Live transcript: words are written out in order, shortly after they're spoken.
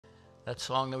That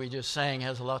song that we just sang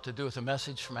has a lot to do with the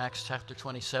message from Acts chapter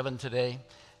 27 today.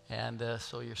 And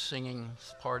so you're singing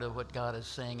part of what God is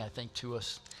saying, I think, to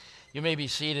us. You may be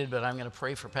seated, but I'm going to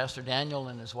pray for Pastor Daniel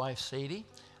and his wife, Sadie.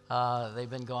 They've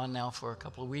been gone now for a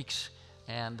couple of weeks,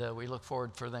 and we look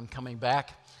forward for them coming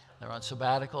back. They're on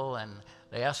sabbatical, and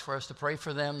they asked for us to pray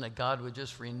for them, that God would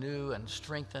just renew and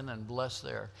strengthen and bless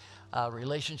their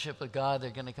relationship with God. They're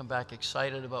going to come back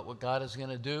excited about what God is going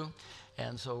to do.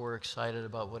 And so we're excited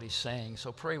about what he's saying.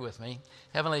 So pray with me.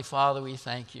 Heavenly Father, we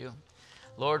thank you,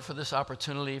 Lord, for this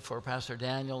opportunity for Pastor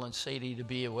Daniel and Sadie to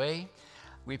be away.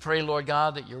 We pray, Lord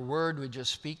God, that your word would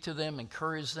just speak to them,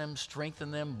 encourage them,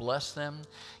 strengthen them, bless them.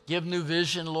 Give new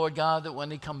vision, Lord God, that when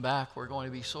they come back, we're going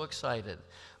to be so excited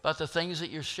about the things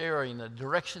that you're sharing, the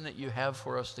direction that you have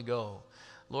for us to go.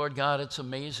 Lord God, it's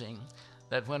amazing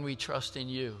that when we trust in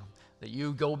you, that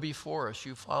you go before us,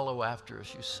 you follow after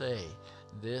us, you say,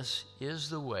 this is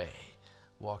the way,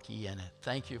 walk ye in it.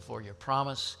 Thank you for your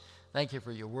promise. Thank you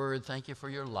for your word. Thank you for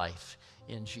your life.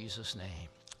 In Jesus' name,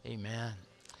 amen.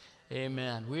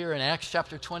 Amen. We are in Acts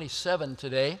chapter 27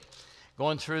 today,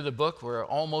 going through the book. We're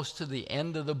almost to the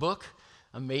end of the book.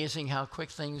 Amazing how quick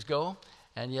things go.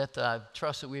 And yet I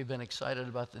trust that we've been excited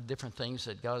about the different things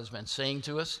that God has been saying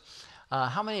to us.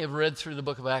 How many have read through the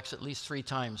book of Acts at least 3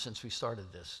 times since we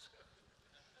started this?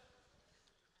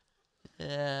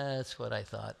 Yeah, that's what I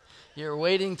thought. You're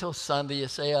waiting till Sunday. You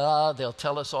say, they'll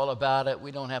tell us all about it.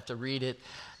 We don't have to read it.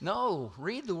 No,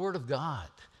 read the Word of God.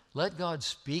 Let God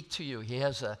speak to you. He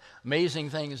has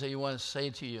amazing things that he wants to say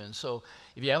to you. And so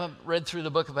if you haven't read through the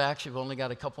book of Acts, you've only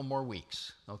got a couple more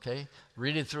weeks, okay?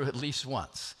 Read it through at least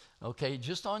once, okay?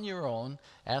 Just on your own,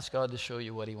 ask God to show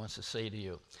you what he wants to say to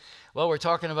you. Well, we're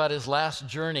talking about his last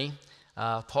journey.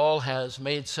 Paul has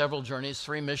made several journeys,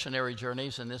 3 missionary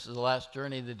journeys, and this is the last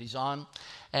journey that he's on.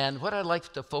 And what I'd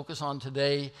like to focus on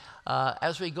today,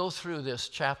 as we go through this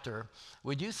chapter,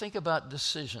 we do think about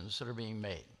decisions that are being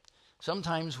made.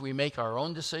 Sometimes we make our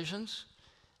own decisions,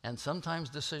 and sometimes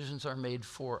decisions are made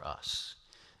for us.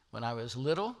 When I was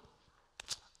little,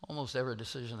 almost every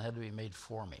decision had to be made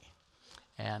for me.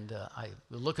 And I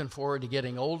was looking forward to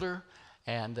getting older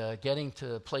and getting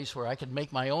to a place where I could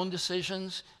make my own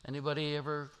decisions. Anybody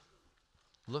ever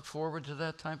look forward to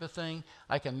that type of thing?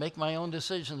 I can make my own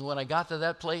decisions. When I got to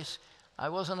that place, I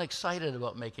wasn't excited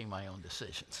about making my own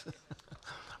decisions.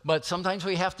 But sometimes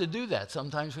we have to do that.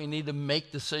 Sometimes we need to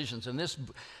make decisions. And this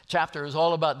chapter is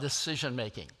all about decision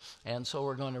making. And so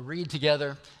we're going to read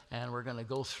together, and we're going to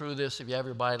go through this. If you have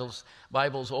your Bibles,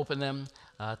 open them,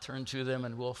 turn to them,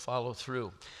 and we'll follow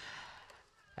through.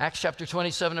 Acts chapter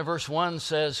 27 and verse 1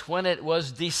 says, when it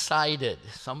was decided,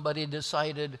 somebody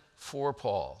decided for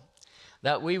Paul,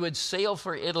 that we would sail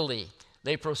for Italy,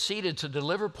 they proceeded to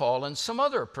deliver Paul and some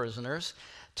other prisoners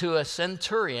to a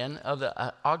centurion of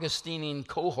the Augustinian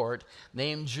cohort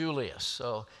named Julius.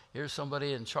 So here's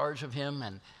somebody in charge of him,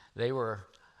 and they were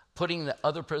putting the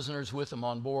other prisoners with them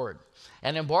on board.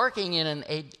 And embarking in an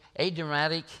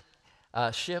Adriatic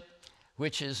ship,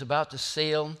 which is about to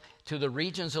sail to the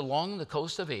regions along the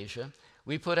coast of Asia,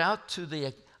 we put out to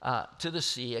the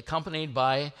sea, accompanied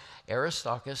by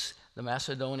Aristarchus, the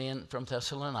Macedonian from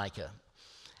Thessalonica.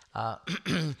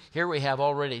 Here we have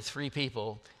already 3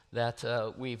 people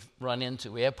that we've run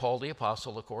into. We have Paul the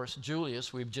Apostle, of course.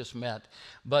 Julius, we've just met.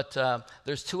 But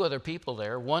there's 2 other people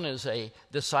there. One is a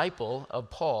disciple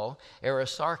of Paul,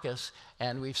 Aristarchus,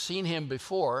 and we've seen him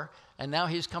before, and now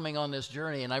he's coming on this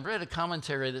journey. And I read a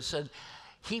commentary that said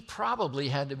he probably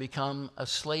had to become a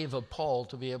slave of Paul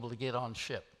to be able to get on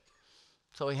ship.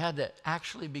 So he had to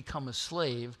actually become a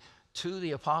slave to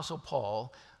the Apostle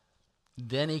Paul.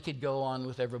 Then he could go on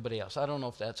with everybody else. I don't know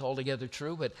if that's altogether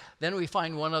true, but then we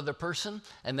find one other person,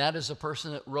 and that is the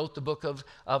person that wrote the book of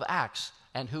Acts.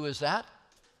 And who is that?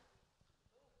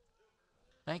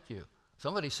 Thank you.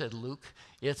 Somebody said Luke.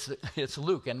 It's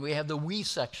Luke, and we have the we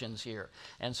sections here.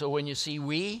 And so when you see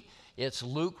we, it's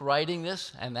Luke writing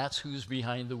this, and that's who's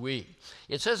behind the we.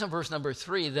 It says in verse number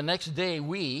 3, the next day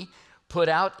we put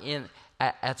out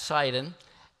at Sidon,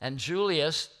 and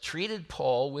Julius treated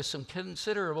Paul with some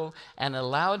consideration and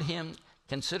allowed him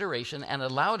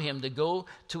to go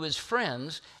to his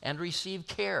friends and receive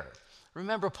care.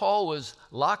 Remember, Paul was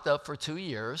locked up for 2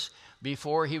 years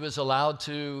before he was allowed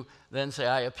to then say,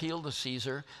 I appeal to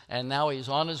Caesar, and now he's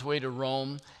on his way to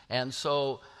Rome. And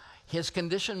so his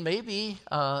condition may be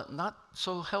not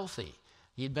so healthy.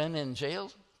 He'd been in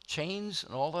jail, chains,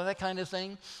 and all of that kind of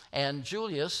thing. And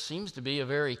Julius seems to be a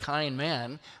very kind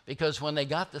man, because when they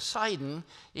got to Sidon,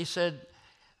 he said,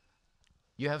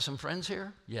 you have some friends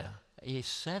here? Yeah. He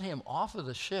sent him off of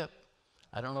the ship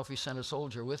I don't know if he sent a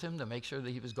soldier with him to make sure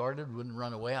that he was guarded, wouldn't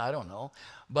run away. I don't know.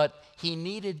 But he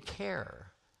needed care,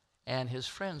 and his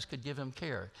friends could give him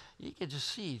care. You could just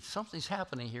see something's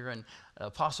happening here in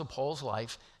Apostle Paul's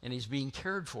life, and he's being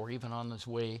cared for even on his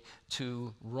way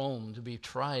to Rome to be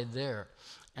tried there.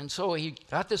 And so he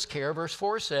got this care. Verse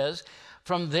 4 says,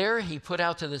 from there he put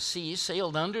out to the sea,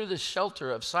 sailed under the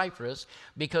shelter of Cyprus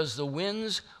because the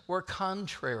winds were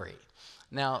contrary.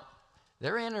 Now,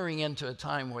 they're entering into a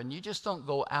time when you just don't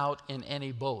go out in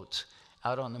any boats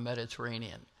out on the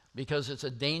Mediterranean because it's a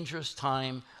dangerous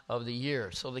time of the year.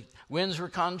 So the winds were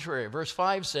contrary. Verse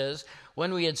 5 says,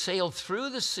 when we had sailed through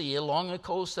the sea along the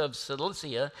coast of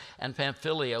Cilicia and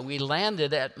Pamphylia, we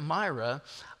landed at Myra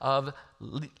of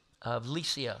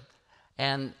Lycia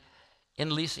and in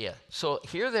Lycia. So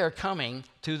here they're coming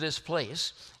to this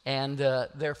place, and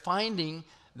they're finding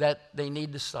that they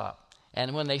need to stop.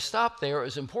 And when they stopped there, it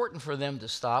was important for them to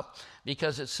stop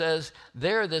because it says,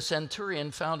 there the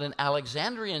centurion found an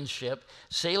Alexandrian ship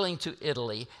sailing to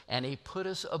Italy, and he put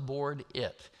us aboard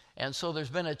it. And so there's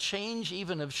been a change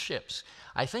even of ships.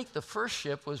 I think the first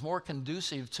ship was more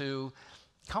conducive to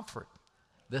comfort.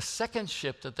 The second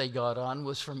ship that they got on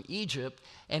was from Egypt,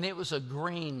 and it was a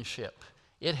grain ship.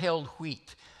 It held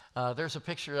wheat. There's a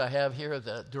picture I have here of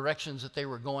the directions that they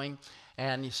were going,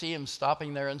 and you see them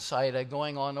stopping there in Sidon,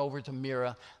 going on over to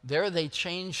Myra. There they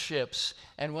changed ships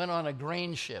and went on a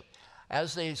grain ship.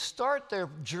 As they start their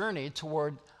journey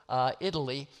toward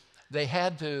Italy, they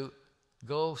had to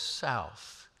go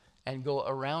south and go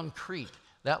around Crete.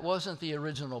 That wasn't the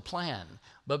original plan.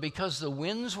 But because the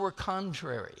winds were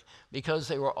contrary, because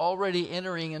they were already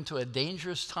entering into a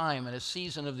dangerous time and a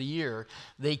season of the year,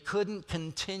 they couldn't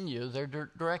continue their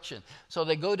direction. So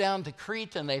they go down to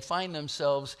Crete and they find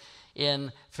themselves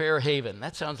in Fair Haven.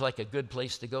 That sounds like a good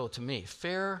place to go to me.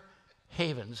 Fair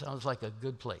Haven sounds like a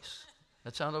good place.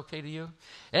 That sound okay to you?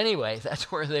 Anyway,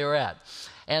 that's where they were at.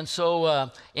 And so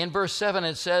in verse 7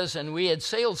 it says, and we had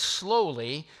sailed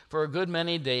slowly for a good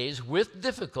many days with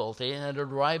difficulty and had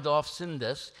arrived off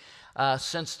Sindus,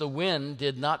 since the wind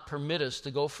did not permit us to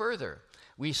go further.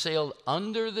 We sailed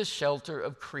under the shelter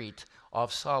of Crete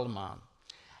off Salmon.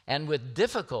 And with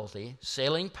difficulty,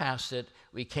 sailing past it,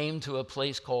 we came to a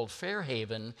place called Fair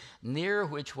Haven, near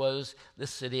which was the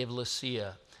city of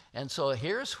Lycia. And so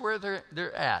here's where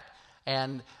they're at.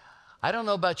 And I don't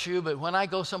know about you, but when I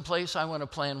go someplace, I want to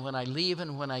plan when I leave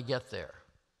and when I get there.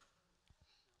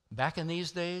 Back in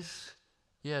these days,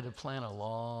 you had to plan a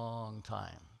long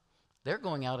time. They're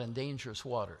going out in dangerous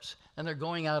waters, and they're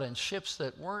going out in ships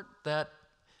that weren't that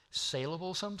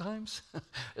saleable sometimes,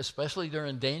 especially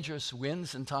during dangerous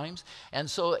winds and times. And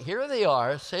so here they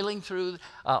are sailing through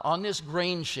on this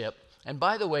grain ship. And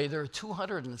by the way, there are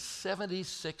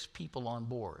 276 people on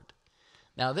board.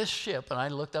 Now this ship, and I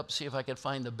looked up to see if I could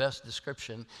find the best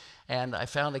description, and I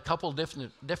found a couple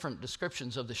different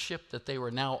descriptions of the ship that they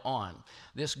were now on,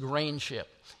 this grain ship.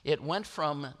 It went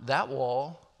from that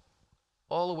wall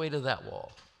all the way to that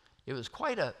wall. It was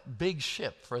quite a big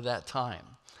ship for that time.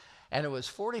 And it was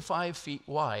 45 feet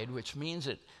wide, which means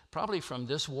it probably from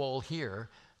this wall here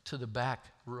to the back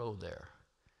row there.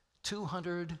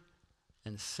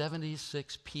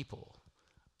 276 people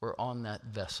were on that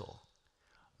vessel.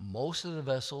 Most of the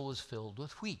vessel was filled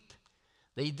with wheat.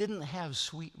 They didn't have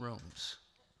suite rooms.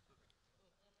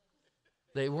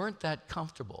 They weren't that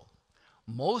comfortable.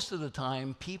 Most of the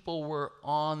time, people were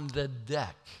on the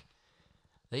deck.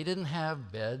 They didn't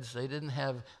have beds. They didn't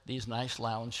have these nice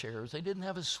lounge chairs. They didn't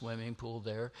have a swimming pool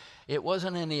there. It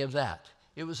wasn't any of that.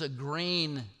 It was a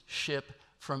grain ship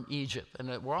from Egypt,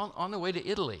 and we're on the way to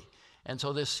Italy. And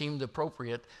so this seemed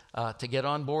appropriate to get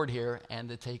on board here and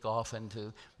to take off and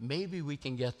to maybe we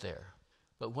can get there.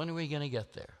 But when are we going to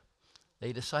get there?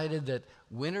 They decided that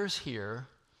winter's here,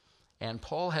 and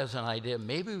Paul has an idea.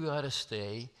 Maybe we ought to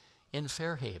stay in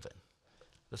Fair Haven.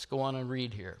 Let's go on and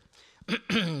read here.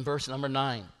 Verse number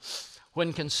 9.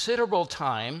 When considerable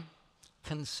time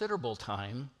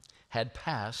had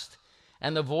passed,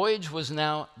 and the voyage was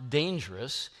now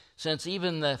dangerous, since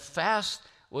even the fast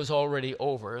was already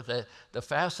over. The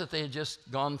fast that they had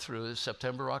just gone through,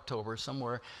 September, October,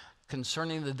 somewhere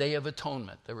concerning the Day of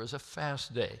Atonement. There was a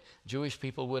fast day. Jewish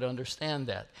people would understand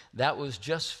that. That was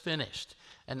just finished.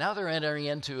 And now they're entering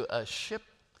into a ship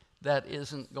that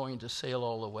isn't going to sail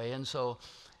all the way. And so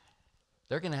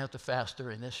they're going to have to fast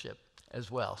during this ship as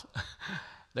well.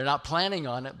 They're not planning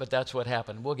on it, but that's what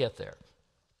happened. We'll get there.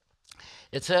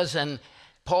 It says, and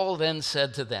Paul then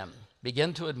said to them,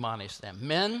 begin to admonish them,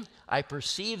 men, I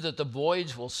perceive that the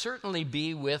voyage will certainly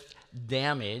be with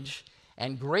damage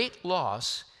and great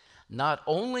loss, not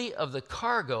only of the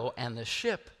cargo and the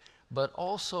ship, but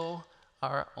also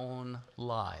our own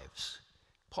lives.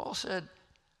 Paul said,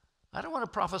 I don't want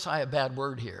to prophesy a bad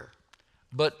word here,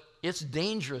 but it's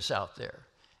dangerous out there.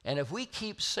 And if we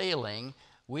keep sailing,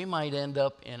 we might end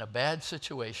up in a bad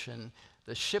situation.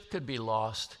 The ship could be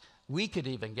lost. We could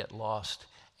even get lost,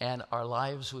 and our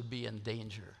lives would be in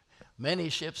danger. Many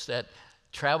ships that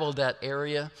traveled that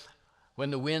area, when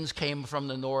the winds came from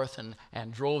the north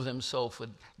and drove them south,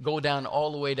 would go down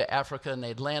all the way to Africa, and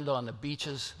they'd land on the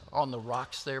beaches, on the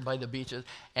rocks there by the beaches,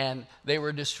 and they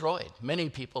were destroyed. Many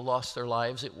people lost their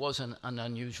lives. It wasn't an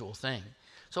unusual thing.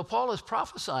 So Paul is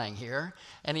prophesying here,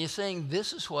 and he's saying,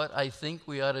 this is what I think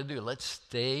we ought to do. Let's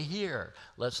stay here.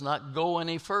 Let's not go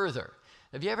any further.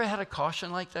 Have you ever had a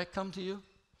caution like that come to you?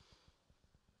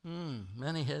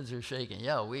 Many heads are shaking.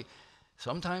 Yeah,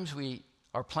 sometimes we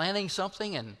are planning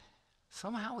something, and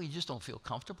somehow we just don't feel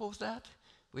comfortable with that.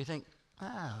 We think,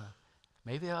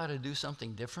 maybe I ought to do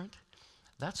something different.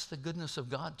 That's the goodness of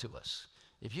God to us.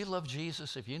 If you love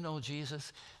Jesus, if you know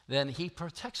Jesus, then he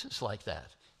protects us like that.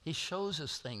 He shows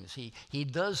us things. He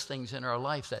does things in our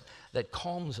life that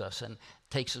calms us and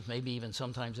takes us maybe even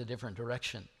sometimes a different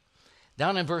direction.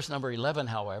 Down in verse number 11,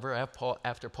 however,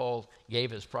 after Paul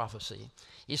gave his prophecy,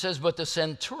 he says, but the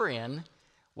centurion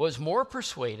was more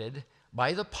persuaded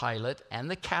by the pilot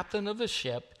and the captain of the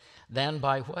ship than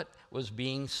by what was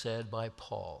being said by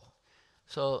Paul.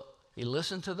 So he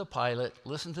listened to the pilot,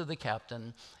 listened to the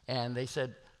captain, and they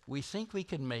said, we think we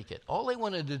can make it. All they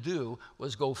wanted to do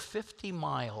was go 50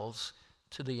 miles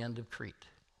to the end of Crete.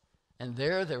 And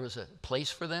there was a place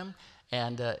for them,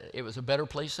 and it was a better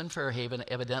place than Fairhaven,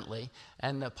 evidently.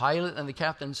 And the pilot and the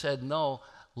captain said, no,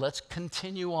 let's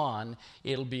continue on.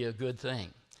 It'll be a good thing.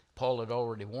 Paul had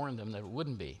already warned them that it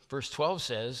wouldn't be. Verse 12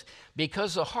 says,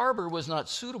 because the harbor was not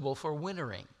suitable for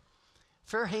wintering.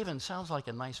 Fairhaven sounds like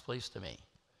a nice place to me.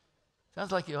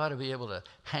 Sounds like you ought to be able to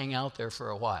hang out there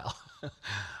for a while.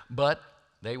 But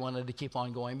they wanted to keep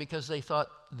on going because they thought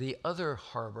the other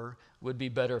harbor would be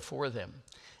better for them.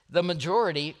 The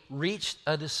majority reached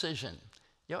a decision.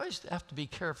 You always have to be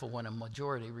careful when a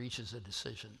majority reaches a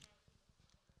decision.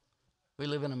 We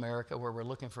live in America where we're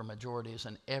looking for majorities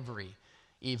in every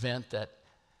event that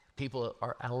people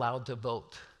are allowed to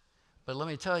vote. But let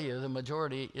me tell you, the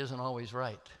majority isn't always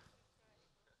right.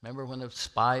 Remember when the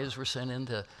spies were sent in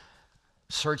to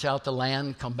search out the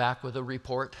land, come back with a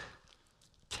report?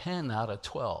 10 out of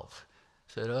 12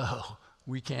 said, oh,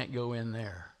 we can't go in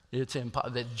there. It's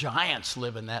impossible. The giants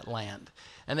live in that land.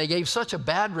 And they gave such a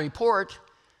bad report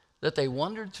that they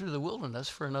wandered through the wilderness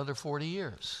for another 40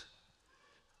 years.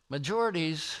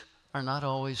 Majorities are not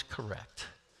always correct.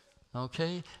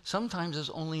 Okay? Sometimes there's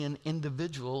only an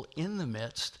individual in the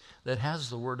midst that has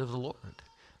the word of the Lord.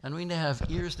 And we need to have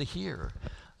ears to hear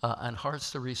and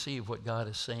hearts to receive what God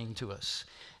is saying to us.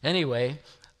 Anyway,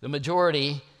 the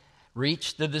majority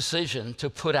reached the decision to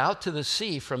put out to the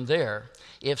sea from there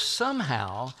if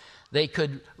somehow they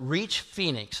could reach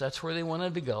Phoenix, that's where they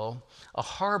wanted to go, a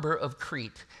harbor of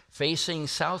Crete facing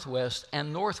southwest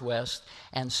and northwest,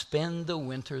 and spend the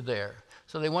winter there.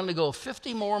 So they wanted to go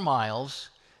 50 more miles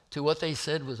to what they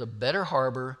said was a better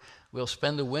harbor. We'll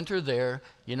spend the winter there.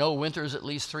 You know, winter is at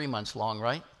least 3 months long,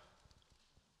 right?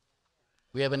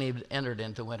 We haven't even entered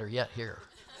into winter yet here.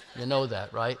 You know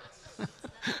that, right?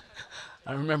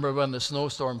 I remember when the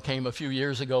snowstorm came a few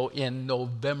years ago in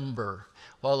November,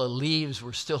 while the leaves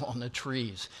were still on the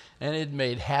trees, and it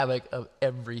made havoc of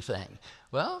everything.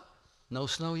 Well, no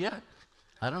snow yet.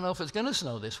 I don't know if it's going to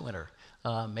snow this winter.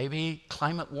 Maybe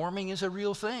climate warming is a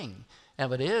real thing.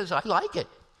 And if it is, I like it.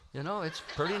 You know, it's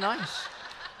pretty nice.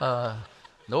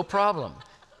 No problem.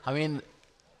 I mean,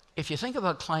 if you think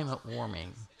about climate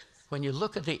warming, when you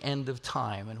look at the end of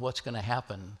time and what's going to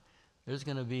happen, there's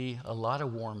going to be a lot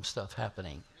of warm stuff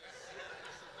happening,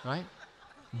 right?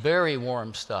 Very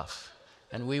warm stuff.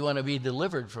 And we want to be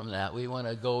delivered from that. We want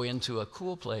to go into a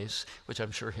cool place, which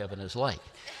I'm sure heaven is like.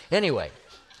 Anyway,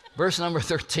 verse number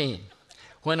 13.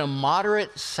 When a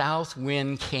moderate south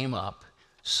wind came up,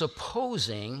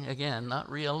 supposing, again, not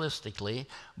realistically,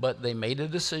 but they made a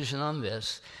decision on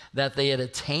this, that they had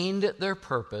attained their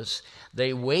purpose,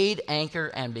 they weighed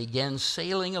anchor and began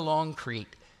sailing along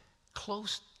Crete,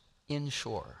 close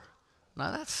inshore.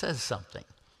 Now that says something.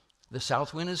 The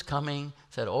south wind is coming,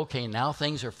 said, okay, now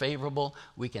things are favorable,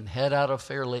 we can head out of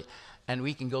Fairleigh, and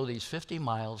we can go these 50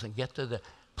 miles and get to the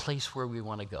place where we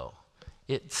want to go.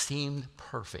 It seemed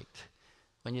perfect.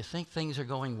 When you think things are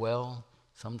going well,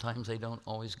 sometimes they don't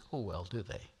always go well, do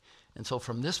they? And so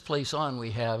from this place on,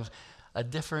 we have a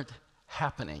different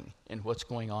happening in what's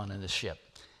going on in the ship.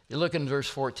 You look in verse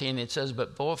 14, it says,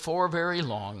 but before very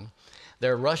long,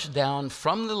 there rushed down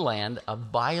from the land a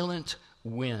violent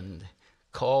wind,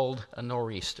 called a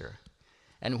nor'easter.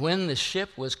 And when the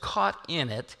ship was caught in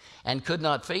it and could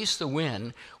not face the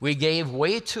wind, we gave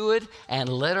way to it and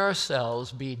let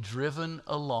ourselves be driven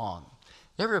along.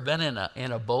 You ever been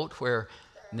in a boat where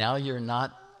now you're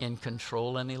not in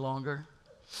control any longer?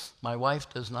 My wife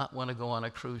does not want to go on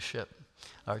a cruise ship.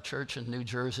 Our church in New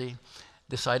Jersey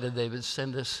decided they would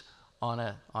send us on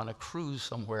a cruise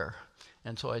somewhere.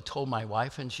 And so I told my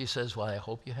wife, and she says, well, I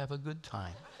hope you have a good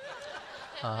time.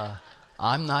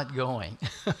 I'm not going.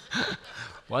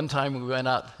 One time we went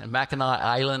out in Mackinac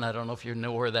Island. I don't know if you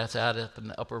know where that's at, up in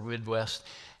the upper Midwest.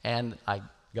 And I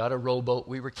got a rowboat.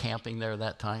 We were camping there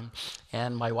that time.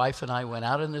 And my wife and I went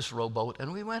out in this rowboat,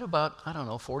 and we went about,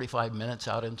 45 minutes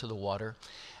out into the water.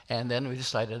 And then we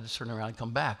decided to turn around and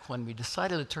come back. When we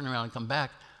decided to turn around and come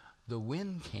back, the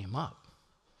wind came up.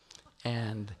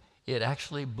 And it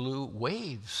actually blew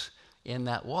waves in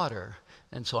that water.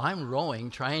 And so I'm rowing,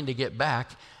 trying to get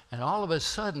back, and all of a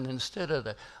sudden, instead of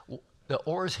the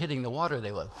oars hitting the water,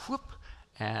 they went whoop,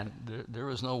 and there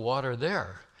was no water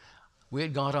there. We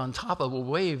had got on top of a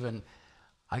wave, and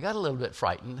I got a little bit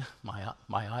frightened. My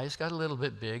eyes got a little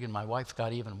bit big, and my wife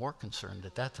got even more concerned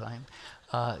at that time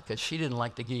because she didn't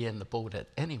like to get in the boat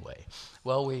anyway.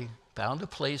 Well, we found a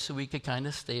place so we could kind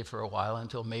of stay for a while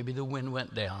until maybe the wind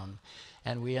went down,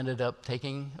 and we ended up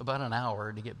taking about an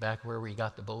hour to get back where we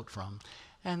got the boat from.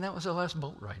 And that was the last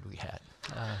boat ride we had.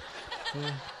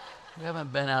 We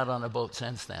haven't been out on a boat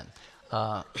since then.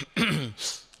 Well,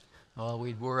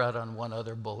 we were out on one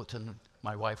other boat, and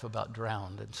my wife about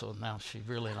drowned, and so now she's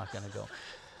really not going to go.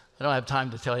 I don't have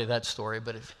time to tell you that story,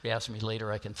 but if you ask me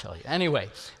later, I can tell you. Anyway,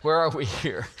 where are we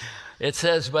here? It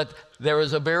says, but there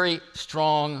was a very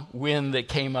strong wind that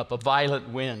came up, a violent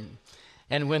wind.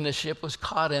 And when the ship was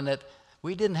caught in it,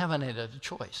 we didn't have any other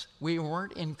choice. We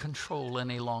weren't in control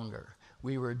any longer.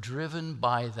 We were driven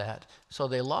by that. So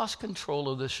they lost control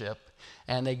of the ship,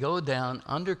 and they go down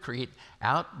under Crete,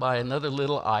 out by another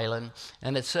little island.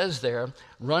 And it says there,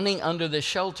 running under the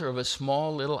shelter of a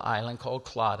small little island called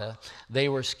Clauda, they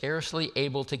were scarcely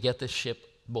able to get the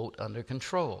boat under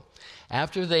control.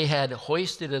 After they had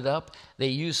hoisted it up, they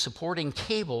used supporting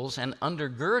cables and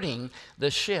undergirding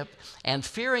the ship, and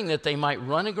fearing that they might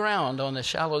run aground on the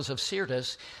shallows of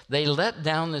Syrtis, they let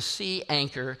down the sea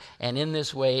anchor, and in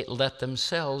this way let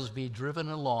themselves be driven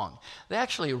along. They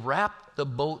actually wrapped the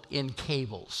boat in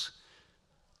cables.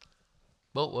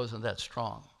 Boat wasn't that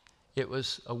strong. It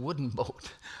was a wooden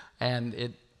boat,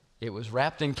 and it was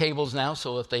wrapped in cables now,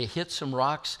 so if they hit some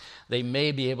rocks, they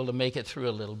may be able to make it through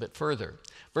a little bit further.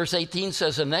 Verse 18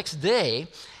 says, the next day,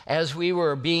 as we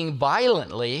were being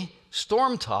violently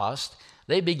storm-tossed,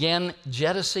 they began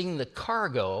jettisoning the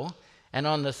cargo, and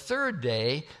on the third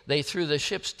day, they threw the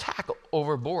ship's tackle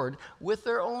overboard with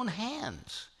their own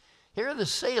hands. Here are the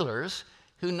sailors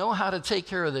who know how to take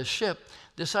care of the ship,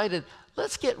 decided,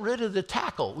 let's get rid of the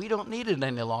tackle. We don't need it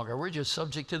any longer. We're just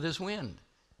subject to this wind.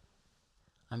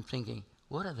 I'm thinking,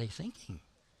 what are they thinking?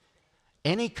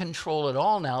 Any control at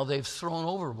all now, they've thrown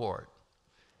overboard.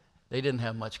 They didn't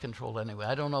have much control anyway.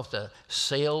 I don't know if the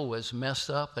sail was messed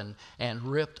up and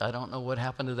ripped. I don't know what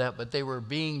happened to that, but they were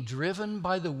being driven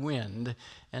by the wind,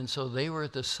 and so they were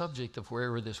at the subject of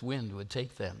wherever this wind would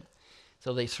take them.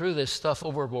 So they threw this stuff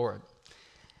overboard.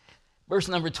 Verse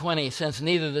number 20, since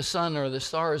neither the sun nor the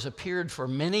stars appeared for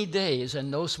many days, and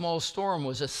no small storm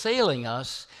was assailing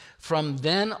us, from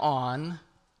then on,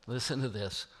 listen to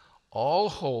this, all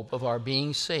hope of our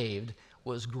being saved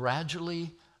was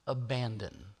gradually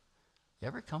abandoned. You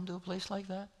ever come to a place like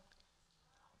that?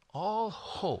 All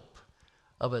hope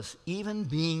of us even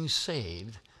being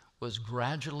saved was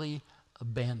gradually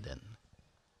abandoned.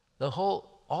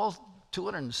 All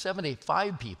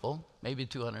 275 people, maybe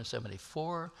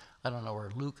 274, I don't know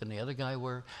where Luke and the other guy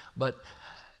were, but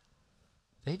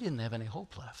they didn't have any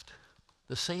hope left.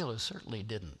 The sailors certainly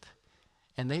didn't.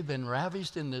 And they've been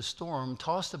ravaged in this storm,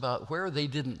 tossed about where they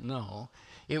didn't know.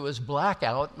 It was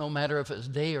blackout, no matter if it was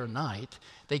day or night.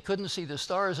 They couldn't see the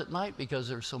stars at night because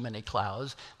there were so many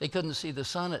clouds. They couldn't see the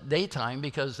sun at daytime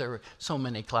because there were so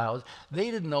many clouds.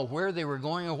 They didn't know where they were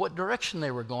going or what direction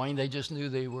they were going. They just knew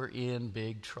they were in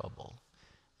big trouble.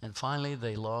 And finally,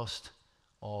 they lost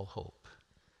all hope.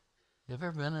 You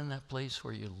ever been in that place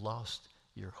where you lost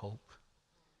your hope?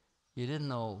 You didn't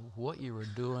know what you were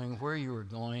doing, where you were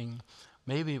going.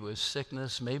 Maybe it was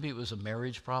sickness. Maybe it was a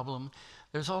marriage problem.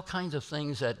 There's all kinds of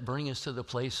things that bring us to the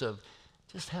place of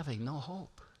just having no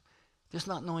hope, just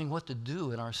not knowing what to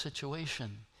do in our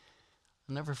situation.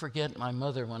 I'll never forget my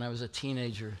mother when I was a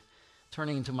teenager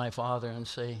turning to my father and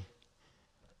say,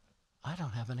 I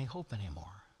don't have any hope anymore.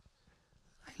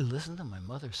 I listened to my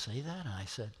mother say that, and I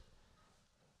said,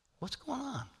 what's going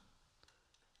on?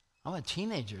 I'm a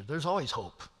teenager. There's always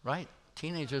hope, right?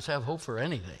 Teenagers have hope for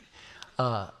anything.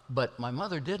 But my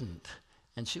mother didn't.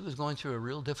 And she was going through a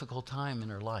real difficult time in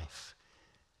her life.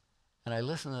 And I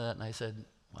listened to that and I said,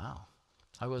 wow.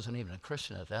 I wasn't even a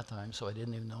Christian at that time, so I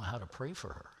didn't even know how to pray for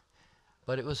her.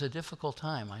 But it was a difficult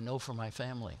time, I know, for my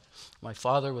family. My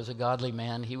father was a godly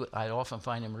man. I'd often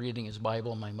find him reading his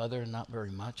Bible. My mother, not very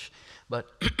much. But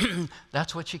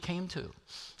that's what she came to.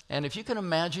 And if you can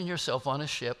imagine yourself on a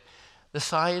ship, the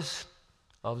size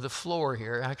of the floor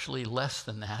here, actually less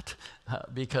than that,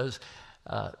 because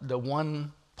the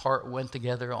one part went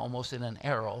together almost in an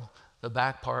arrow. The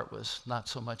back part was not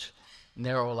so much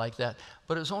narrow like that,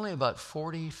 but it was only about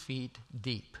 40 feet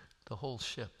deep, the whole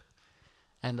ship.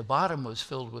 And the bottom was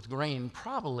filled with grain,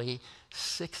 probably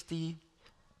 60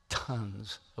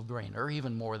 tons of grain, or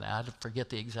even more than that. I forget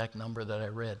the exact number that I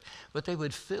read. But they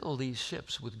would fill these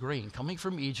ships with grain, coming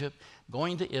from Egypt,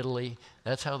 going to Italy.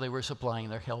 That's how they were supplying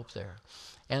their help there.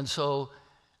 And so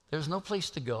there's no place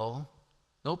to go,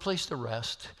 no place to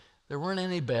rest. There weren't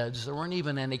any beds. There weren't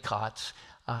even any cots.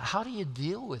 How do you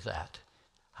deal with that?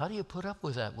 How do you put up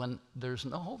with that when there's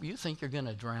no hope? You think you're going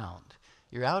to drown.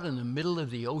 You're out in the middle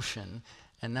of the ocean,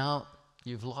 and now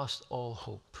you've lost all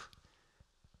hope.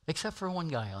 Except for one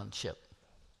guy on the ship.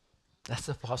 That's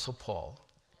the Apostle Paul.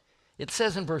 It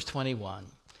says in verse 21,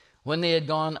 when they had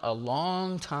gone a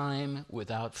long time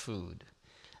without food,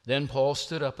 then Paul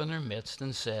stood up in their midst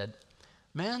and said,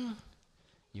 men,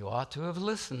 you ought to have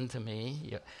listened to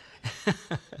me.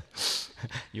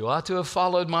 You ought to have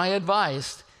followed my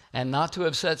advice and not to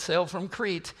have set sail from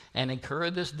Crete and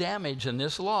incurred this damage and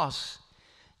this loss.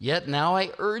 Yet now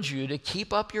I urge you to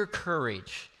keep up your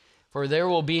courage, for there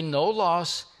will be no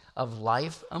loss of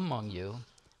life among you,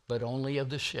 but only of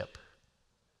the ship.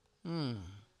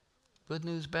 Good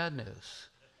news, bad news.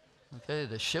 Okay,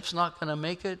 the ship's not going to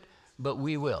make it, but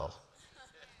we will.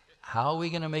 How are we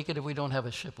going to make it if we don't have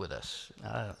a ship with us?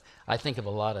 I think of a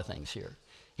lot of things here.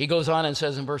 He goes on and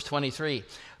says in verse 23,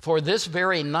 for this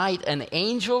very night an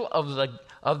angel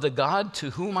of the God to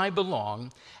whom I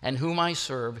belong and whom I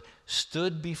serve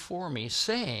stood before me,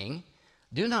 saying,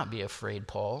 do not be afraid,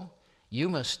 Paul. You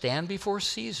must stand before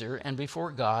Caesar, and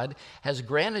before God has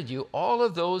granted you all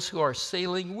of those who are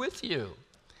sailing with you.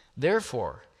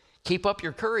 Therefore, keep up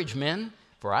your courage, men,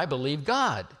 for I believe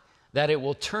God, that it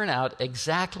will turn out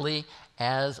exactly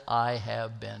as I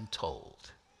have been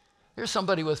told. Here's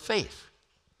somebody with faith.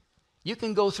 You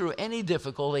can go through any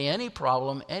difficulty, any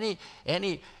problem, any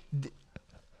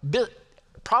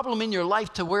problem in your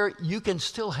life to where you can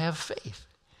still have faith.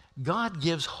 God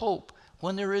gives hope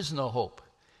when there is no hope.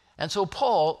 And so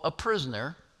Paul, a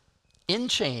prisoner, in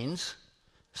chains,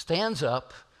 stands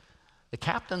up. The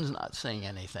captain's not saying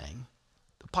anything.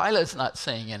 The pilot's not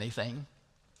saying anything.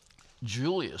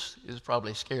 Julius is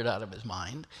probably scared out of his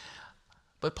mind.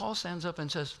 But Paul stands up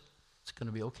and says, it's going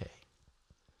to be okay.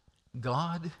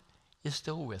 God is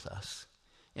still with us.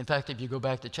 In fact, if you go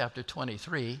back to chapter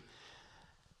 23,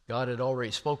 God had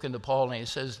already spoken to Paul, and he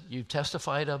says, you've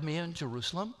testified of me in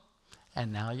Jerusalem,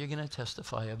 and now you're going to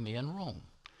testify of me in Rome.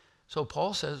 So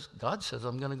Paul says, God says,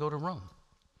 I'm going to go to Rome.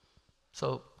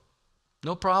 So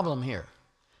no problem here.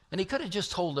 And he could have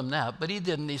just told him that, but he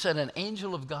didn't. He said, an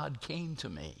angel of God came to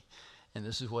me. And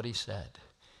this is what he said.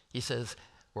 He says,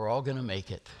 we're all going to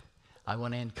make it. I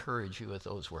want to encourage you with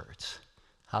those words.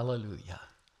 Hallelujah.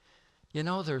 You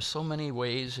know, there's so many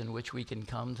ways in which we can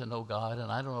come to know God,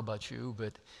 and I don't know about you,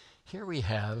 but here we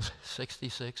have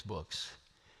 66 books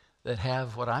that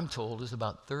have what I'm told is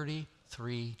about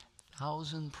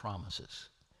 33,000 promises.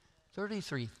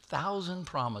 33,000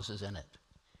 promises in it.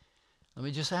 Let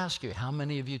me just ask you, how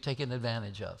many have you taken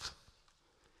advantage of?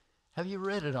 Have you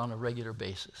read it on a regular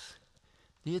basis?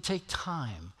 Do you take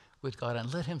time with God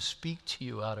and let him speak to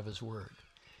you out of his word?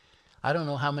 I don't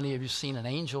know how many of you have seen an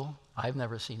angel. I've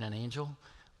never seen an angel,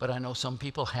 but I know some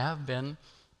people have been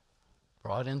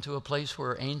brought into a place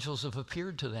where angels have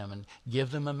appeared to them and give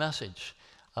them a message.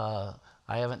 I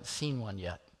haven't seen one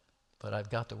yet, but I've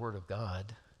got the word of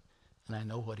God, and I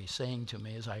know what he's saying to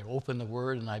me. As I open the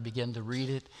word and I begin to read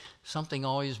it, something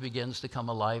always begins to come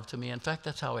alive to me. In fact,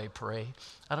 that's how I pray.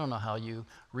 I don't know how you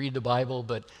read the Bible,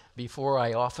 but before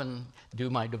I often do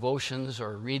my devotions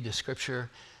or read the scripture,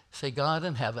 say, God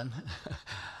in heaven,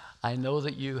 I know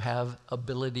that you have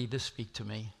ability to speak to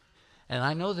me, and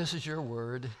I know this is your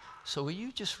word, so will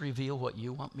you just reveal what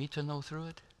you want me to know through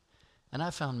it? And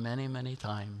I've found many, many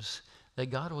times that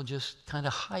God will just kind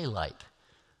of highlight,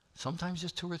 sometimes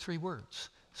just 2 or 3 words,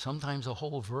 sometimes a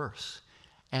whole verse,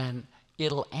 and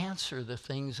it'll answer the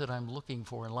things that I'm looking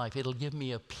for in life. It'll give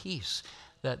me a peace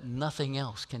that nothing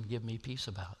else can give me peace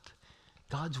about.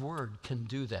 God's word can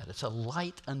do that. It's a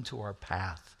light unto our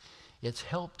path. It's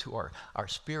help to our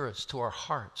spirits, to our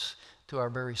hearts, to our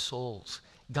very souls.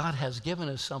 God has given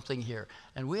us something here,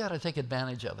 and we ought to take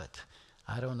advantage of it.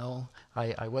 I don't know.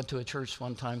 I went to a church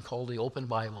one time called the Open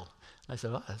Bible. I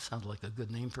said, oh, that sounds like a good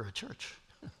name for a church.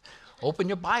 Open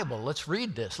your Bible. Let's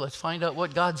read this. Let's find out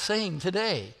what God's saying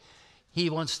today. He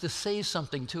wants to say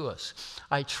something to us.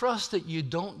 I trust that you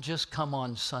don't just come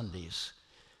on Sundays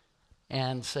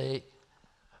and say,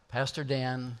 Pastor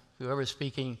Dan, whoever's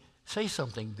speaking, say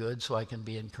something good so I can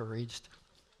be encouraged.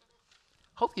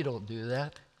 Hope you don't do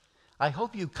that. I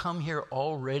hope you come here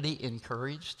already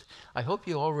encouraged. I hope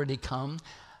you already come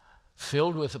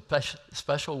filled with a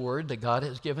special word that God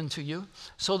has given to you,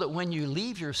 so that when you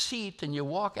leave your seat and you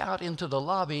walk out into the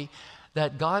lobby,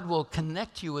 that God will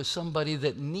connect you with somebody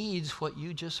that needs what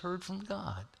you just heard from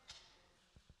God.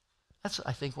 That's,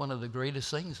 I think, one of the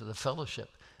greatest things of the fellowship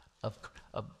of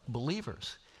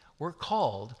believers. We're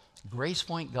called Grace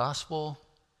Point Gospel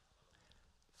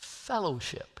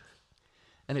Fellowship.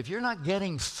 And if you're not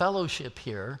getting fellowship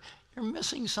here, you're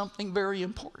missing something very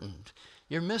important.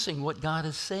 You're missing what God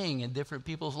is saying in different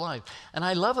people's lives. And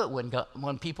I love it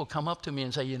when people come up to me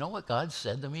and say, you know what God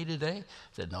said to me today? I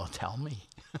said, no, tell me.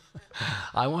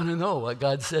 I want to know what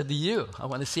God said to you. I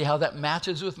want to see how that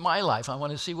matches with my life. I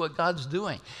want to see what God's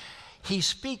doing. He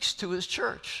speaks to his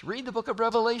church. Read the book of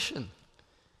Revelation.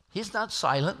 He's not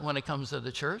silent when it comes to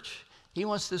the church. He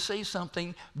wants to say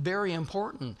something very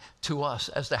important to us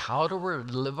as to how to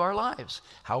live our lives,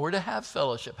 how we're to have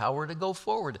fellowship, how we're to go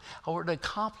forward, how we're to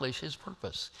accomplish his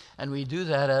purpose. And we do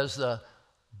that as the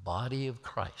body of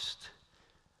Christ.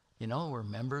 You know, we're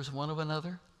members one of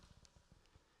another.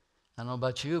 I don't know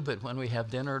about you, but when we have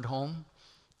dinner at home,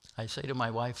 I say to my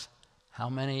wife, how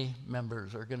many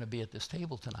members are going to be at this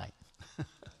table tonight?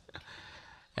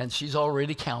 And she's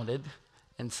already counted.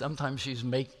 And sometimes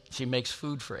she makes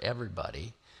food for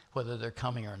everybody, whether they're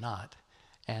coming or not.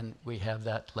 And we have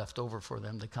that left over for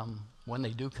them to come. When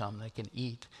they do come, they can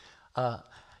eat.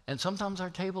 And sometimes our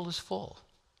table is full.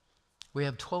 We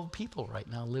have 12 people right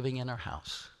now living in our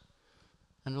house.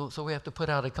 And so we have to put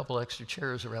out a couple extra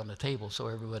chairs around the table so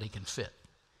everybody can fit.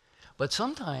 But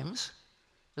sometimes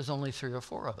there's only 3 or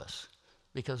 4 of us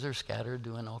because they're scattered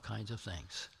doing all kinds of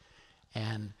things.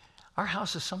 And our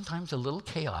house is sometimes a little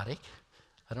chaotic.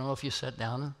 I don't know if you sat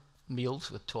down meals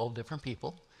with 12 different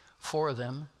people, 4 of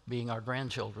them being our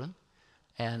grandchildren.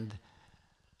 And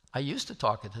I used to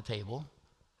talk at the table,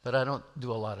 but I don't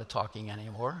do a lot of talking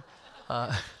anymore.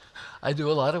 I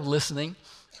do a lot of listening,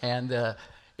 and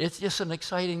it's just an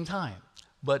exciting time.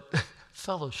 But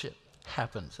fellowship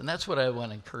happens, and that's what I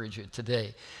want to encourage you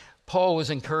today. Paul was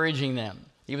encouraging them.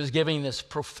 He was giving this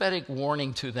prophetic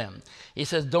warning to them. He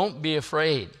says, don't be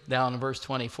afraid, down in verse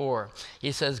 24.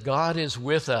 He says, God is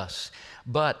with us.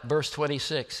 But, verse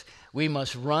 26, we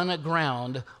must run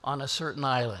aground on a certain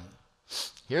island.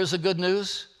 Here's the good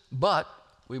news, but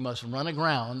we must run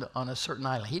aground on a certain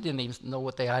island. He didn't even know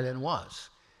what the island was.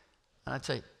 And I'd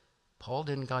say, Paul,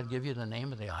 didn't God give you the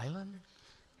name of the island?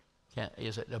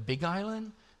 Is it a big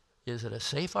island? Is it a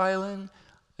safe island?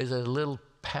 Is it a little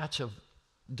patch of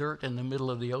dirt in the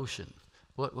middle of the ocean?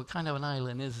 What kind of an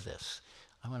island is this?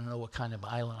 I want to know what kind of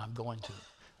island I'm going to.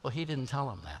 Well, he didn't tell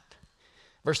him that.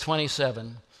 Verse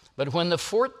 27, but when the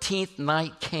 14th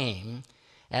night came,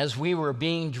 as we were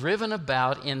being driven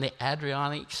about in the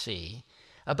Adriatic Sea,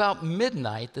 about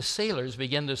midnight the sailors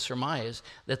began to surmise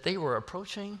that they were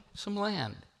approaching some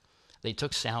land. They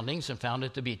took soundings and found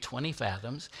it to be 20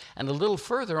 fathoms, and a little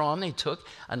further on they took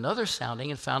another sounding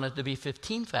and found it to be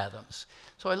 15 fathoms.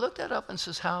 So I looked that up and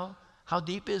says, how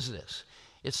deep is this?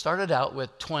 It started out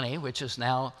with 20, which is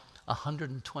now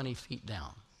 120 feet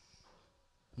down.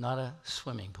 Not a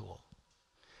swimming pool.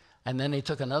 And then they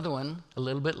took another one a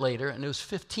little bit later, and it was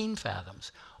 15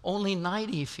 fathoms, only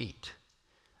 90 feet.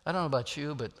 I don't know about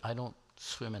you, but I don't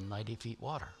swim in 90 feet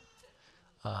water.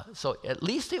 So at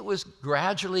least it was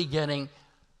gradually getting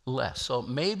less. So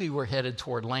maybe we're headed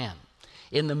toward land.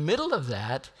 In the middle of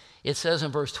that, it says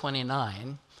in verse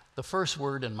 29, the first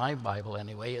word in my Bible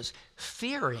anyway, is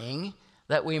fearing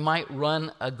that we might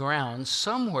run aground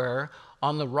somewhere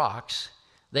on the rocks.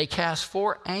 They cast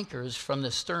 4 anchors from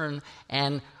the stern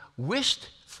and wished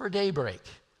for daybreak.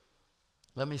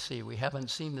 Let me see, we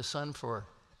haven't seen the sun for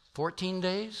 14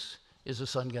 days. Is the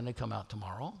sun going to come out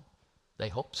tomorrow? They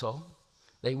hope so.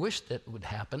 They wished it would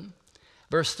happen.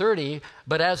 Verse 30,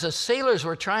 but as the sailors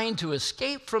were trying to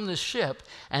escape from the ship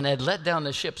and had let down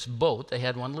the ship's boat, they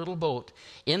had one little boat,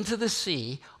 into the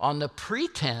sea on the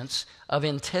pretense of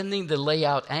intending to lay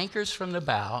out anchors from the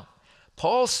bow,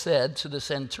 Paul said to the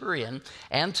centurion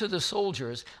and to the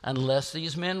soldiers, unless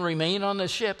these men remain on the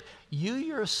ship, you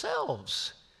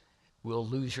yourselves will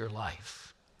lose your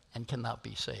life and cannot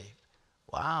be saved.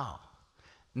 Wow.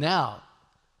 Now,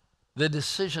 the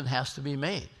decision has to be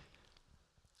made.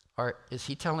 Is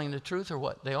he telling the truth or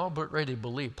what? They all ready to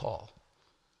believe Paul.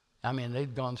 I mean,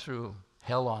 they'd gone through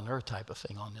hell on earth type of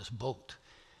thing on this boat.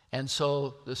 And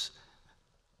so the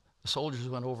soldiers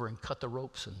went over and cut the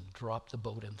ropes and dropped the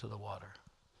boat into the water.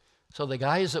 So the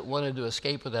guys that wanted to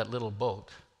escape with that little boat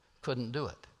couldn't do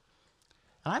it.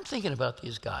 And I'm thinking about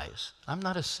these guys. I'm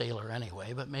not a sailor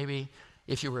anyway, but maybe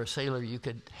if you were a sailor, you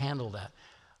could handle that.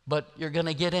 But you're going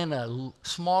to get in a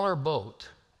smaller boat,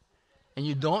 and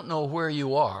you don't know where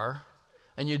you are,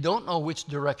 and you don't know which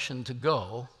direction to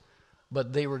go,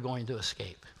 but they were going to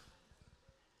escape.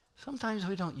 Sometimes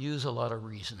we don't use a lot of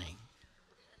reasoning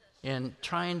in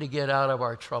trying to get out of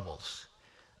our troubles.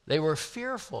 They were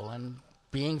fearful, and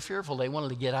being fearful, they wanted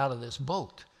to get out of this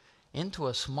boat into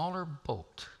a smaller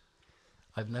boat.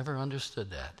 I've never understood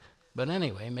that. But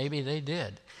anyway, maybe they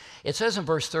did. It says in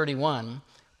verse 31,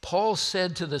 Paul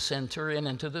said to the centurion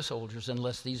and to the soldiers,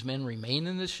 unless these men remain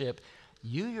in the ship,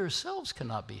 you yourselves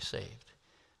cannot be saved.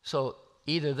 So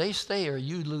either they stay or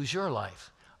you lose your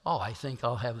life. Oh, I think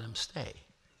I'll have them stay,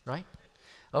 right?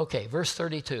 Okay, verse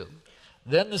 32.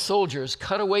 Then the soldiers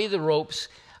cut away the ropes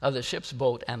of the ship's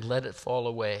boat and let it fall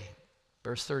away.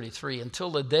 Verse 33,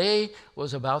 until the day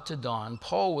was about to dawn,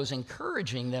 Paul was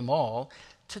encouraging them all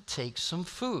to take some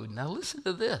food. Now listen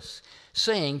to this,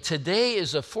 saying, today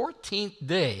is the 14th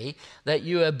day that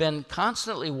you have been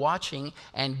constantly watching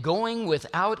and going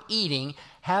without eating,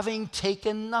 having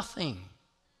taken nothing.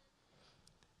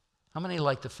 How many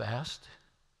like to fast?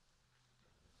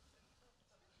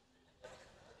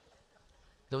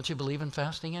 Don't you believe in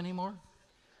fasting anymore?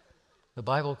 The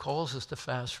Bible calls us to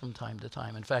fast from time to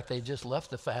time. In fact, they just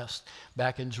left the fast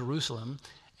back in Jerusalem,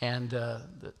 and the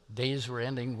days were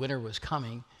ending, winter was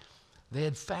coming. They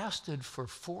had fasted for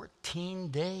 14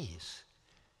 days.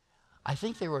 I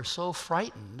think they were so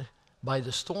frightened by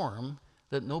the storm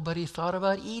that nobody thought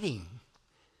about eating.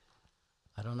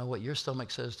 I don't know what your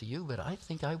stomach says to you, but I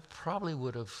think I probably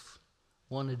would have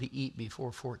wanted to eat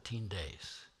before 14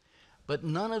 days. But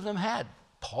none of them had.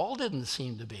 Paul didn't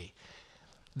seem to be.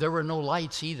 There were no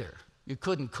lights either. You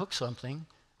couldn't cook something,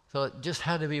 so it just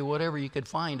had to be whatever you could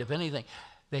find, if anything.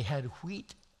 They had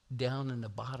wheat down in the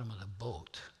bottom of the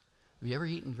boat. Have you ever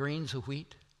eaten grains of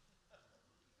wheat?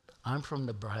 I'm from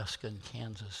Nebraska and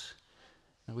Kansas,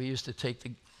 and we used to take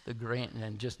the grain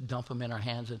and just dump them in our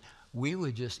hands, and we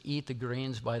would just eat the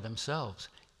grains by themselves.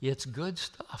 It's good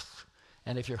stuff.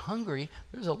 And if you're hungry,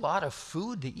 there's a lot of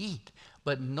food to eat,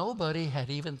 but nobody had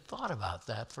even thought about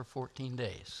that for 14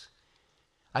 days.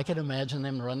 I can imagine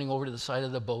them running over to the side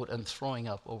of the boat and throwing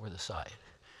up over the side.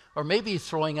 Or maybe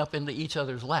throwing up into each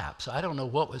other's laps. I don't know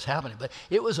what was happening, but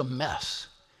it was a mess.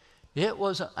 It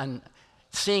was,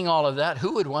 seeing all of that,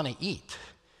 who would want to eat?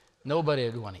 Nobody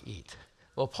would want to eat.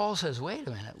 Well, Paul says, wait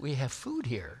a minute, we have food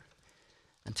here.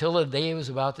 Until the day was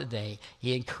about the day,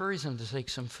 he encouraged them to take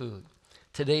some food.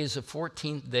 Today is the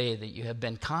 14th day that you have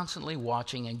been constantly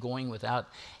watching and going without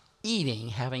eating,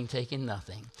 having taken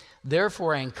nothing.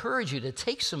 Therefore, I encourage you to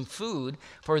take some food,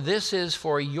 for this is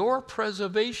for your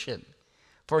preservation.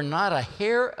 For not a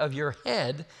hair of your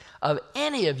head of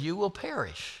any of you will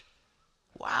perish.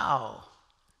 Wow.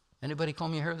 Anybody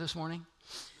comb your hair this morning?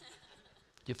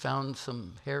 You found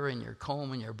some hair in your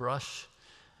comb and your brush?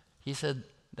 He said,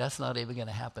 that's not even going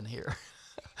to happen here.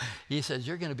 He says,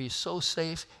 you're going to be so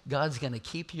safe, God's going to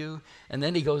keep you. And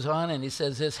then he goes on and he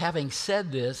says this, having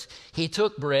said this, he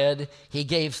took bread, he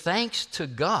gave thanks to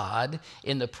God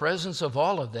in the presence of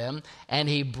all of them, and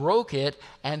he broke it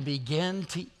and began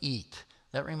to eat.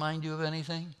 That remind you of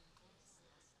anything?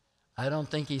 I don't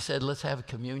think he said, let's have a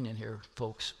communion here,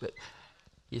 folks. But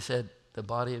he said the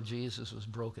body of Jesus was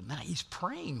broken. Now he's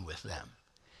praying with them.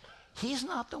 He's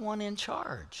not the one in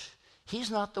charge. He's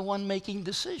not the one making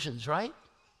decisions, right?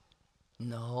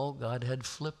 No, God had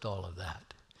flipped all of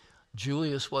that.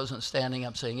 Julius wasn't standing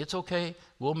up saying, it's okay,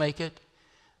 we'll make it.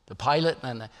 The pilot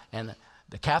and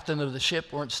the captain of the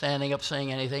ship weren't standing up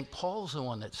saying anything. Paul's the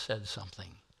one that said something.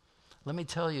 Let me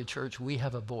tell you, church, we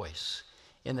have a voice.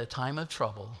 In the time of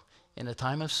trouble, in the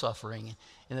time of suffering,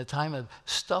 in the time of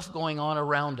stuff going on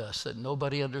around us that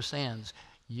nobody understands,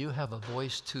 you have a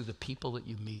voice to the people that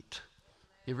you meet.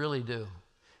 You really do.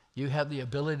 You have the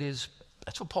abilities.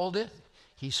 That's what Paul did.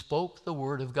 He spoke the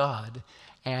word of God,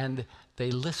 and they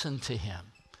listened to him.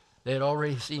 They had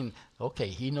already seen, okay,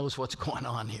 he knows what's going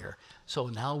on here, so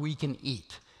now we can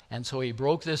eat. And so he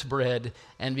broke this bread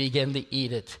and began to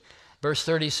eat it. Verse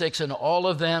 36, and all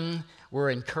of them were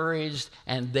encouraged,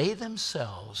 and they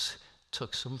themselves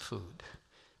took some food,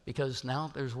 because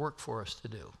now there's work for us to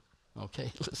do.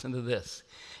 Okay, listen to this.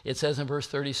 It says in verse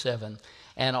 37,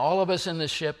 and all of us in the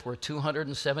ship were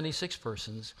 276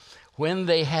 persons. When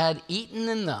they had eaten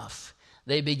enough,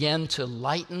 they began to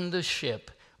lighten the ship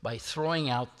by throwing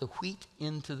out the wheat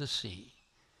into the sea.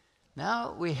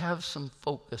 Now we have some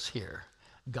focus here.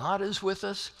 God is with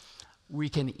us. We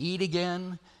can eat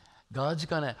again. God's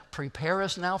going to prepare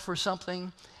us now for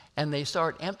something. And they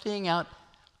start emptying out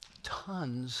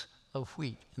tons of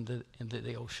wheat into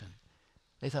the ocean.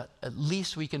 They thought, at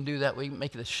least we can do that. We can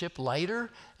make the ship lighter,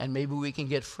 and maybe we can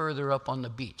get further up on the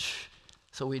beach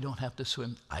so we don't have to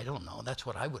swim. I don't know. That's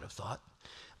what I would have thought.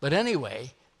 But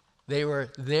anyway, they were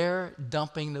there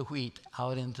dumping the wheat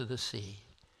out into the sea.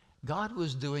 God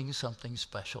was doing something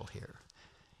special here.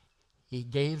 He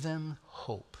gave them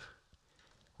hope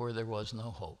where there was no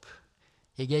hope.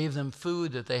 He gave them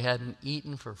food that they hadn't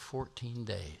eaten for 14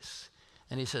 days.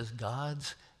 And he says,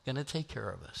 God's going to take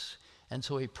care of us. And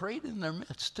so he prayed in their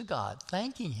midst to God,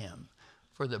 thanking him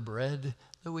for the bread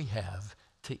that we have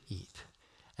to eat.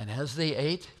 And as they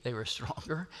ate, they were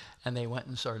stronger, and they went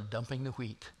and started dumping the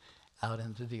wheat out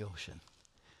into the ocean.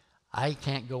 I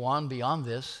can't go on beyond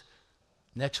this.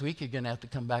 Next week, you're going to have to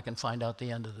come back and find out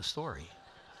the end of the story.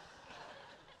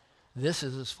 This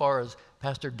is as far as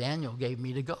Pastor Daniel gave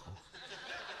me to go.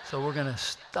 So we're going to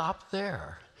stop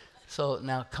there. So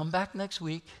now come back next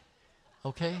week,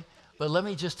 okay? But let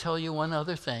me just tell you one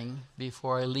other thing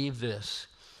before I leave this.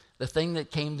 The thing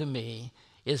that came to me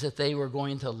is that they were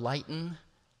going to lighten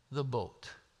the boat.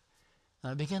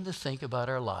 And I began to think about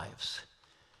our lives,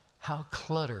 how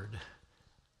cluttered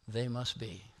they must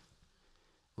be.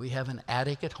 We have an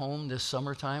attic at home this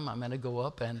summertime. I'm going to go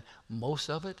up, and most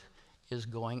of it is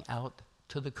going out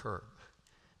to the curb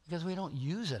because we don't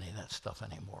use any of that stuff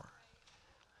anymore.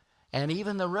 And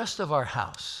even the rest of our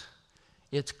house,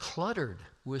 it's cluttered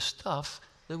with stuff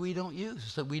that we don't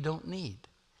use, that we don't need.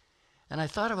 And I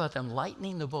thought about them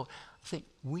lightening the boat. I think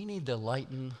we need to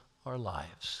lighten our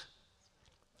lives.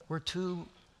 We're too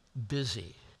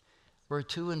busy. We're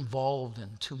too involved in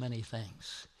too many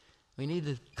things. We need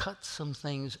to cut some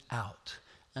things out,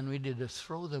 and we need to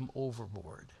throw them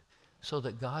overboard so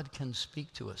that God can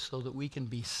speak to us, so that we can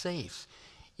be safe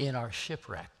in our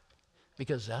shipwreck,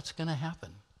 because that's going to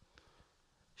happen.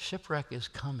 Shipwreck is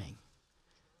coming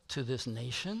to this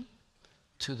nation,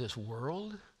 to this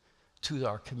world, to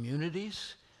our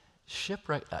communities.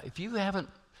 Shipwreck. If you haven't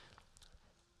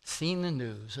seen the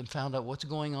news and found out what's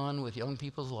going on with young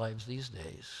people's lives these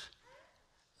days,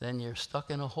 then you're stuck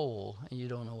in a hole and you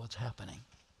don't know what's happening.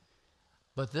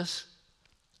 But this,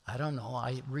 I don't know,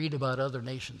 I read about other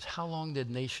nations. How long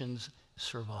did nations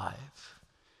survive?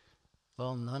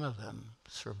 Well, none of them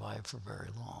survived for very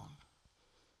long.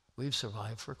 We've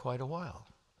survived for quite a while.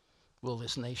 Will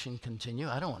this nation continue?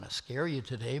 I don't want to scare you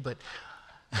today, but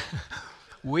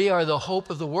we are the hope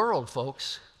of the world,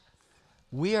 folks.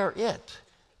 We are it.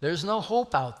 There's no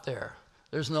hope out there.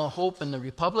 There's no hope in the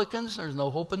Republicans. There's no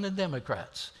hope in the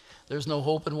Democrats. There's no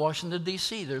hope in Washington,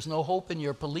 D.C. There's no hope in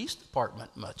your police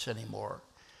department much anymore.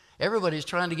 Everybody's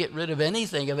trying to get rid of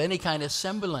anything, of any kind of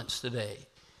semblance today.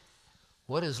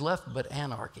 What is left but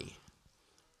anarchy?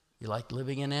 You like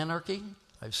living in anarchy?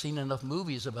 I've seen enough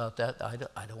movies about that.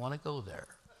 I don't want to go there.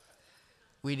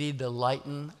 We need to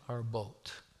lighten our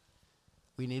boat.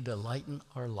 We need to lighten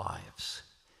our lives.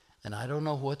 And I don't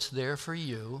know what's there for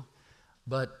you,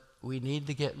 but we need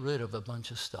to get rid of a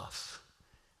bunch of stuff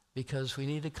because we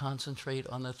need to concentrate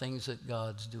on the things that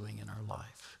God's doing in our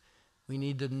life. We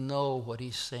need to know what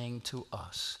he's saying to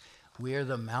us. We are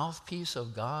the mouthpiece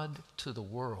of God to the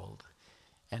world,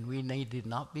 and we need to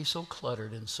not be so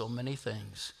cluttered in so many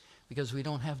things because we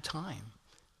don't have time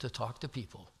to talk to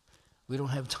people. We don't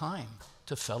have time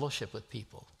to fellowship with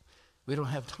people. We don't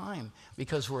have time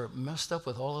because we're messed up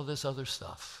with all of this other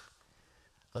stuff.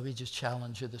 Let me just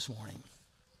challenge you this morning.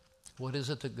 What is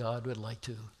it that God would like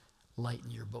to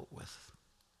lighten your boat with?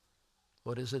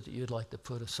 What is it that you'd like to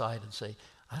put aside and say,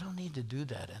 I don't need to do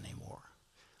that anymore.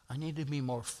 I need to be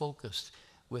more focused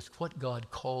with what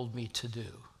God called me to do.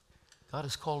 God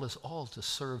has called us all to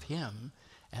serve him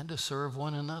and to serve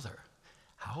one another.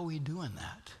 How are we doing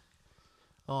that?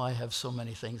 Oh, I have so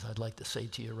many things I'd like to say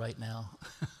to you right now.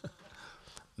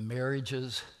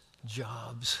 Marriages,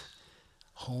 jobs,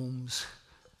 homes,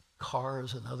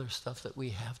 cars, and other stuff that we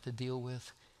have to deal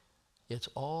with. It's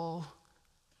all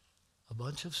a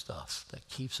bunch of stuff that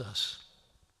keeps us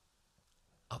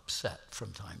upset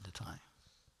from time to time.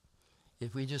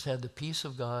 If we just had the peace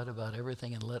of God about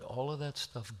everything and let all of that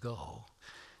stuff go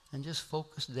and just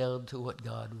focus down to what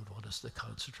God would want us to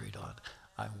concentrate on,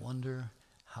 I wonder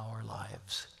how our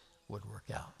lives would work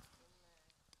out.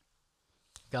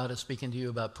 God is speaking to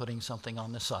you about putting something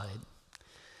on the side.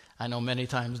 I know many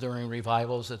times during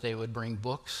revivals that they would bring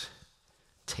books,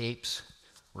 tapes,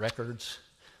 records,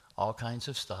 all kinds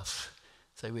of stuff.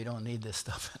 Say, we don't need this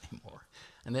stuff anymore.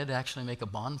 And they'd actually make a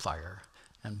bonfire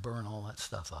and burn all that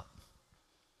stuff up.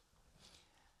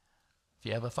 If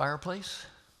you have a fireplace,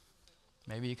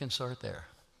 maybe you can start there.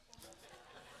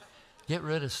 Get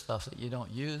rid of stuff that you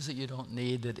don't use, that you don't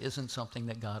need, that isn't something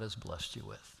that God has blessed you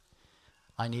with.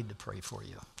 I need to pray for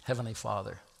you. Heavenly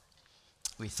Father,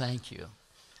 we thank you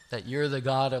that you're the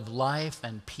God of life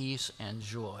and peace and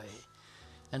joy.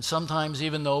 And sometimes,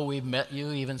 even though we've met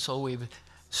you, even so we've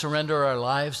surrendered our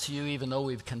lives to you, even though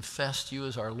we've confessed you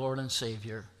as our Lord and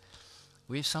Savior,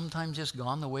 we've sometimes just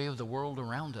gone the way of the world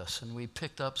around us, and we've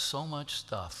picked up so much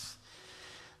stuff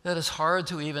that it's hard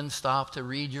to even stop to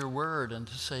read your word and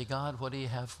to say, God, what do you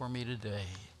have for me today?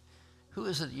 Who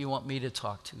is it you want me to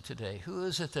talk to today? Who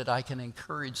is it that I can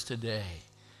encourage today?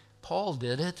 Paul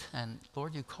did it, and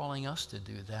Lord, you're calling us to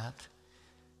do that.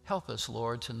 Help us,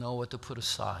 Lord, to know what to put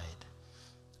aside,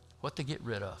 what to get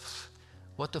rid of,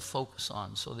 what to focus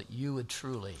on, so that you would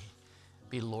truly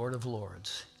be Lord of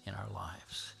Lords in our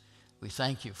lives. We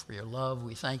thank you for your love.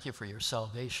 We thank you for your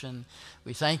salvation.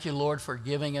 We thank you, Lord, for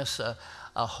giving us a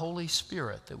Holy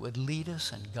Spirit that would lead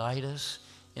us and guide us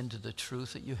into the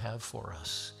truth that you have for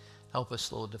us. Help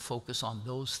us, Lord, to focus on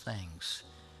those things,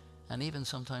 and even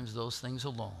sometimes those things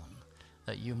alone,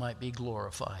 that you might be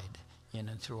glorified in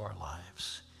and through our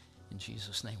lives. In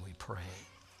Jesus' name we pray.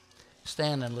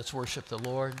 Stand and let's worship the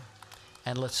Lord,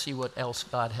 and let's see what else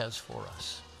God has for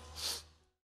us.